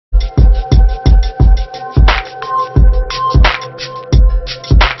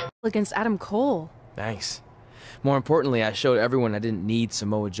against Adam Cole. Thanks. More importantly, I showed everyone I didn't need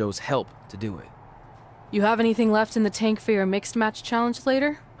Samoa Joe's help to do it. You have anything left in the tank for your mixed match challenge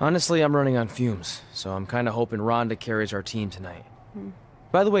later? Honestly, I'm running on fumes, so I'm kinda hoping Ronda carries our team tonight.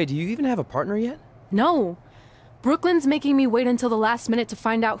 By the way, do you even have a partner yet? No. Brooklyn's making me wait until the last minute to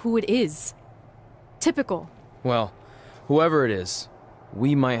find out who it is. Typical. Well, whoever it is,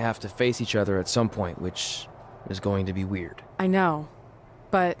 we might have to face each other at some point, which is going to be weird. I know.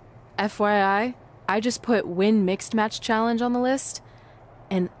 But FYI, I just put win mixed match challenge on the list,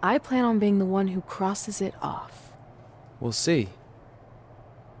 and I plan on being the one who crosses it off. We'll see.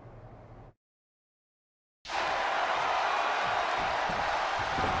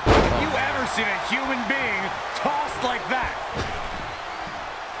 Have you ever seen a human being tossed like that?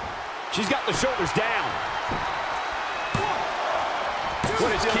 She's got the shoulders down.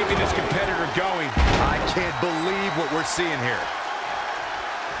 What is keeping this competitor going? I can't believe what we're seeing here.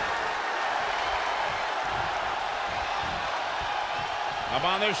 Up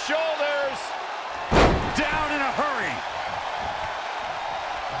on their shoulders. Down in a hurry.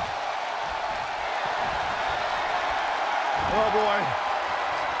 Oh, boy.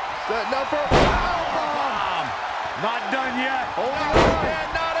 Setting up for a powerbomb. Not done yet. Holding on.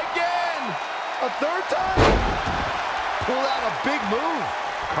 And not again. A third time. Pulled out a big move.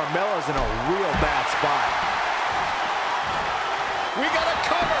 Carmella's in a real bad spot. We got a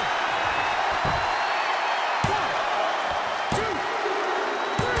cover. 1, 2,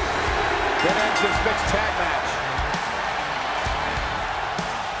 3. That ends this mixed tag match.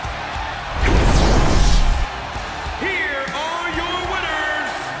 Here are your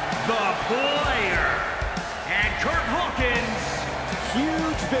winners, The Player and Kurt Hawkins.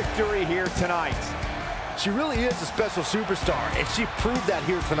 Huge victory here tonight. She really is a special superstar, and she proved that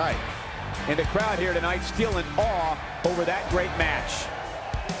here tonight. And the crowd here tonight still in awe over that great match.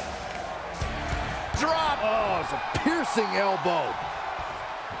 Drop! Oh, it's a piercing elbow.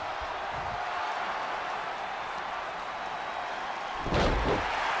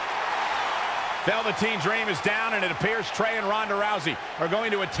 Velveteen Dream is down, and it appears Trey and Ronda Rousey are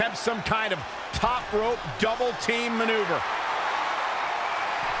going to attempt some kind of top rope double team maneuver.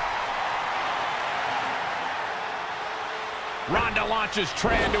 Ronda launches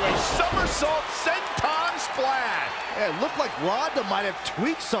Trey into a somersault senton splash. Yeah, it looked like Ronda might have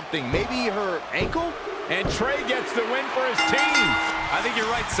tweaked something. Maybe her ankle? And Trey gets the win for his team. I think you're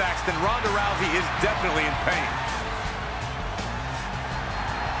right, Saxton. Ronda Rousey is definitely in pain.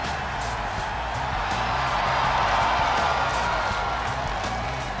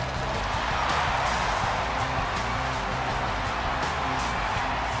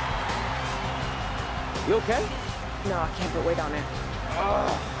 You okay? No, I can't put weight on it.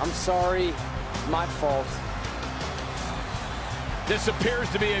 I'm sorry. My fault. This appears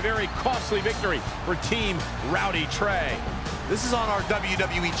to be a very costly victory for Team Rowdy Trey. This is on our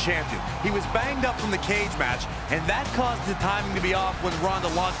WWE champion. He was banged up from the cage match, and that caused the timing to be off when Ronda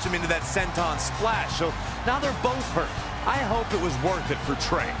launched him into that senton splash. So now they're both hurt. I hope it was worth it for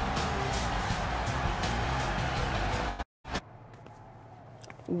Trey.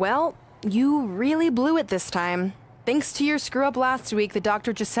 Well, you really blew it this time. Thanks to your screw-up last week, the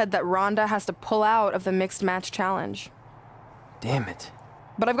doctor just said that Ronda has to pull out of the mixed match challenge. Damn it.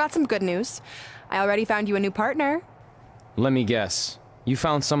 But I've got some good news. I already found you a new partner. Let me guess. You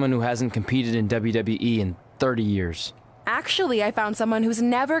found someone who hasn't competed in WWE in 30 years. Actually, I found someone who's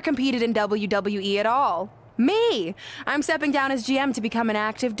never competed in WWE at all. Me! I'm stepping down as GM to become an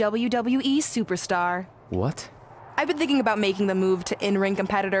active WWE superstar. What? I've been thinking about making the move to in-ring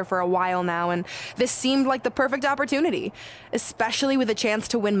competitor for a while now, and this seemed like the perfect opportunity, especially with a chance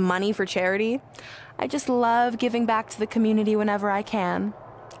to win money for charity. I just love giving back to the community whenever I can.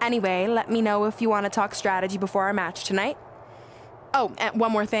 Anyway, let me know if you want to talk strategy before our match tonight. Oh, and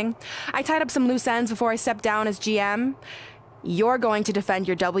one more thing. I tied up some loose ends before I stepped down as GM. You're going to defend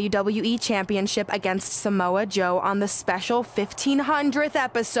your WWE Championship against Samoa Joe on the special 1500th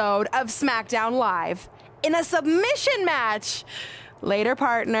episode of SmackDown Live. In a submission match. Later,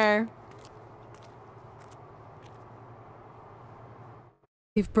 partner.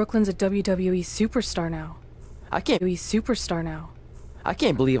 If Brooklyn's a WWE superstar now. I can't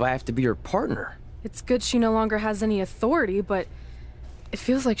believe I have to be her partner. It's good she no longer has any authority, but it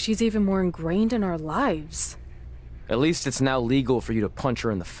feels like she's even more ingrained in our lives. At least it's now legal for you to punch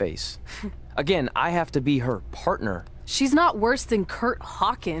her in the face. Again, I have to be her partner. She's not worse than Kurt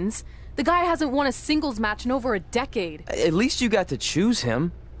Hawkins. The guy hasn't won a singles match in over a decade. At least you got to choose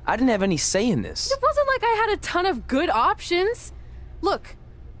him. I didn't have any say in this. It wasn't like I had a ton of good options. Look,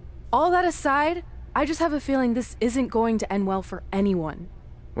 all that aside, I just have a feeling this isn't going to end well for anyone.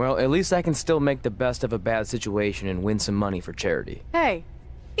 Well, at least I can still make the best of a bad situation and win some money for charity. Hey,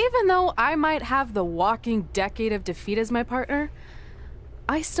 even though I might have the walking decade of defeat as my partner,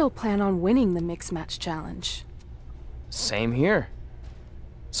 I still plan on winning the mixed match challenge. Same here.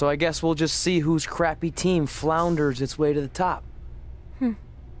 So I guess we'll just see whose crappy team flounders its way to the top.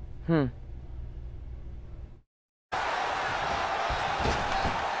 Wow,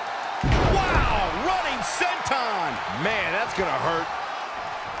 running senton! Man, that's gonna hurt.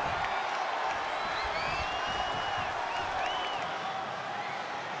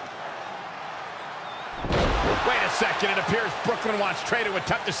 Wait a second, it appears Brooklyn wants Trey to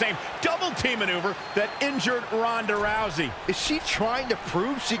attempt the same double team maneuver that injured Ronda Rousey. Is she trying to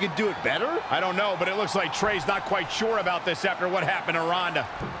prove she can do it better? I don't know, but it looks like Trey's not quite sure about this after what happened to Ronda.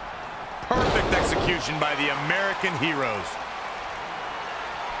 Perfect execution by the American heroes.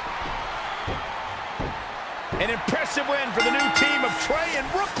 An impressive win for the new team of Trey and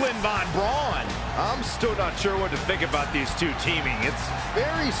Brooklyn Von Braun. I'm still not sure what to think about these two teaming. It's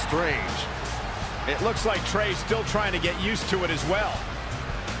very strange. It looks like Trey's still trying to get used to it as well.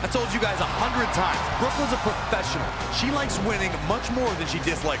 I told you guys 100 times, Brooklyn's a professional. She likes winning much more than she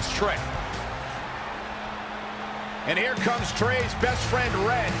dislikes Trey. And here comes Trey's best friend,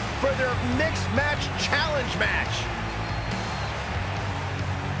 Red, for their mixed match challenge match.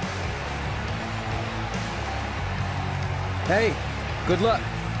 Hey, good luck.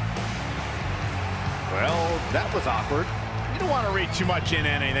 Well, that was awkward. You don't want to read too much into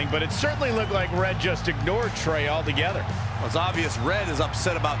anything, but it certainly looked like Red just ignored Trey altogether. Well, it's obvious Red is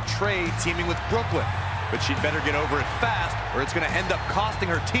upset about Trey teaming with Brooklyn, but she'd better get over it fast or it's going to end up costing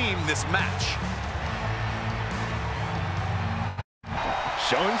her team this match.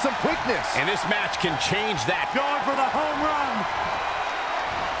 Showing some quickness. And this match can change that. Going for the home run.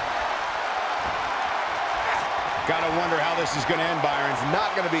 Gotta wonder how this is going to end, Byron. It's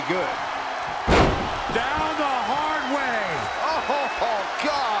not going to be good. Down the hard way. Oh,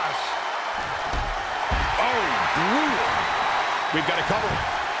 gosh. Oh, brutal. We've got to cover it.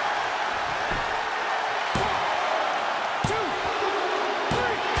 2, 3.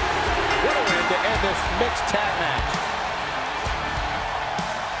 What a win to end this mixed tag match.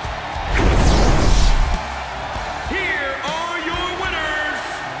 Here are your winners,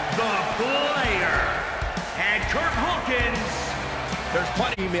 the Player and Kurt Hawkins. There's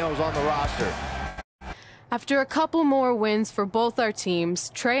plenty of Emails on the roster. After a couple more wins for both our teams,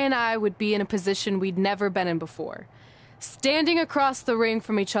 Trey and I would be in a position we'd never been in before, standing across the ring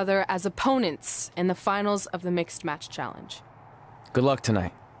from each other as opponents in the finals of the Mixed Match Challenge. Good luck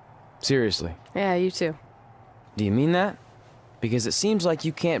tonight. Seriously. Yeah, you too. Do you mean that? Because it seems like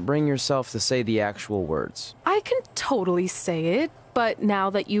you can't bring yourself to say the actual words. I can totally say it, but now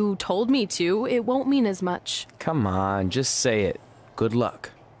that you told me to, it won't mean as much. Come on, just say it. Good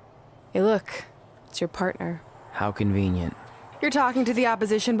luck. Hey, look. It's your partner. How convenient. You're talking to the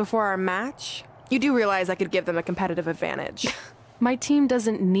opposition before our match? You do realize I could give them a competitive advantage. My team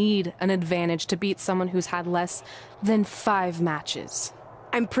doesn't need an advantage to beat someone who's had less than 5 matches.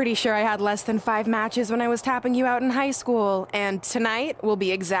 I'm pretty sure I had less than 5 matches when I was tapping you out in high school, and tonight will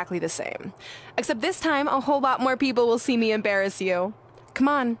be exactly the same. Except this time, a whole lot more people will see me embarrass you. Come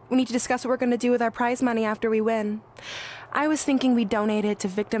on, we need to discuss what we're going to do with our prize money after we win. I was thinking we'd donate it to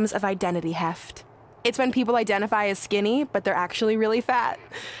victims of identity heft. It's when people identify as skinny, but they're actually really fat.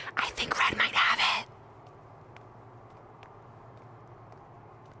 I think Red might have it.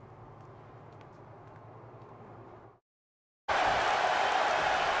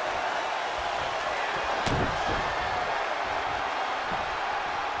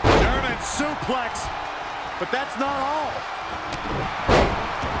 German suplex, but that's not all.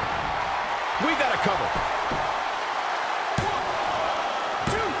 We got to cover. 1,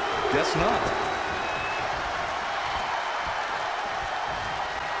 2. Guess not.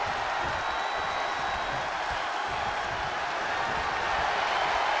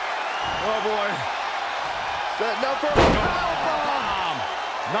 Oh, boy. Setting up for a Bomb.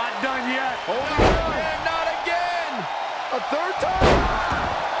 Not done yet. Oh, and not again. A third time.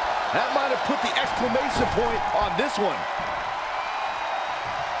 That might have put the exclamation point on this one.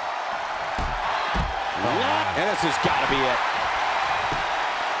 And this has got to be it.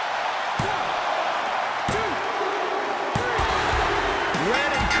 1, 2, 3.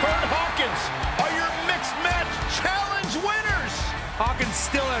 Red and Kurt Hawkins are your mixed match challenge winners. Hawkins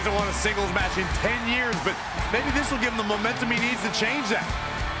still hasn't won a singles match in 10 years, but maybe this will give him the momentum he needs to change that.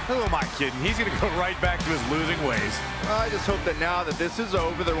 Who am I kidding? He's going to go right back to his losing ways. I just hope that now that this is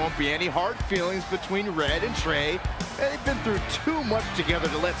over, there won't be any hard feelings between Red and Trey. They've been through too much together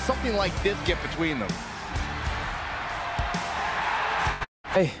to let something like this get between them.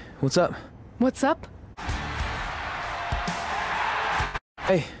 Hey, what's up? What's up?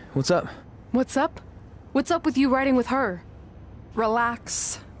 Hey, what's up? What's up? What's up with you riding with her?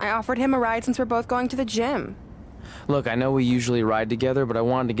 Relax. I offered him a ride since we're both going to the gym. Look, I know we usually ride together, but I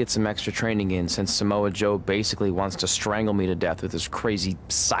wanted to get some extra training in since Samoa Joe basically wants to strangle me to death with his crazy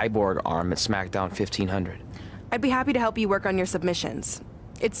cyborg arm at SmackDown 1500. I'd be happy to help you work on your submissions.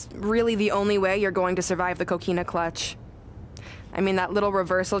 It's really the only way you're going to survive the coquina clutch. I mean, that little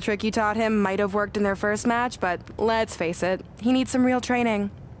reversal trick you taught him might have worked in their first match, but let's face it, he needs some real training.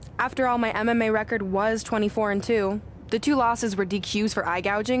 After all, my MMA record was 24-2. The 2 losses were DQs for eye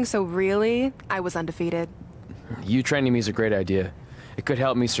gouging, so really, I was undefeated. You training me is a great idea. It could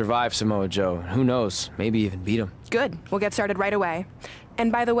help me survive Samoa Joe. Who knows, maybe even beat him. Good. We'll get started right away.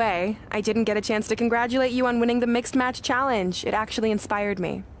 And by the way, I didn't get a chance to congratulate you on winning the Mixed Match Challenge. It actually inspired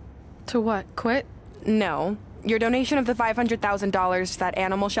me. To what? Quit? No. Your donation of the $500,000 to that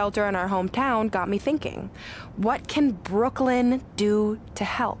animal shelter in our hometown got me thinking. What can Brooklyn do to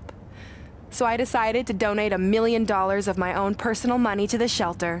help? So I decided to donate $1 million of my own personal money to the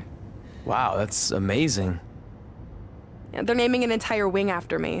shelter. Wow, that's amazing. They're naming an entire wing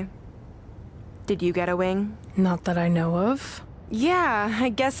after me. Did you get a wing? Not that I know of. Yeah, I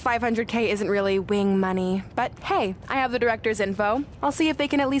guess $500K isn't really wing money. But hey, I have the director's info. I'll see if they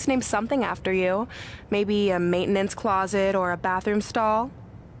can at least name something after you. Maybe a maintenance closet or a bathroom stall.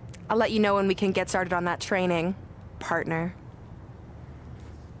 I'll let you know when we can get started on that training, partner.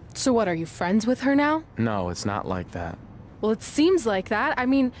 So what, are you friends with her now? No, it's not like that. Well, it seems like that. I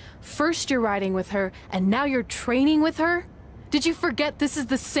mean, first you're riding with her, and now you're training with her? Did you forget this is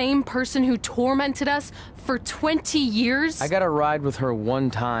the same person who tormented us for 20 years? I got a ride with her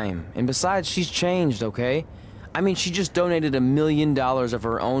one time, and besides, she's changed, okay? I mean, she just donated $1 million of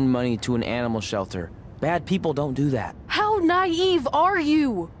her own money to an animal shelter. Bad people don't do that. How naive are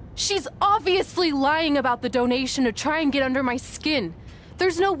you? She's obviously lying about the donation to try and get under my skin.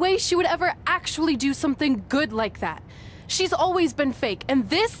 There's no way she would ever actually do something good like that. She's always been fake, and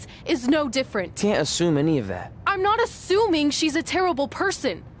this is no different. Can't assume any of that. I'm not assuming she's a terrible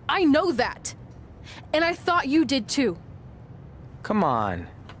person. I know that. And I thought you did too. Come on.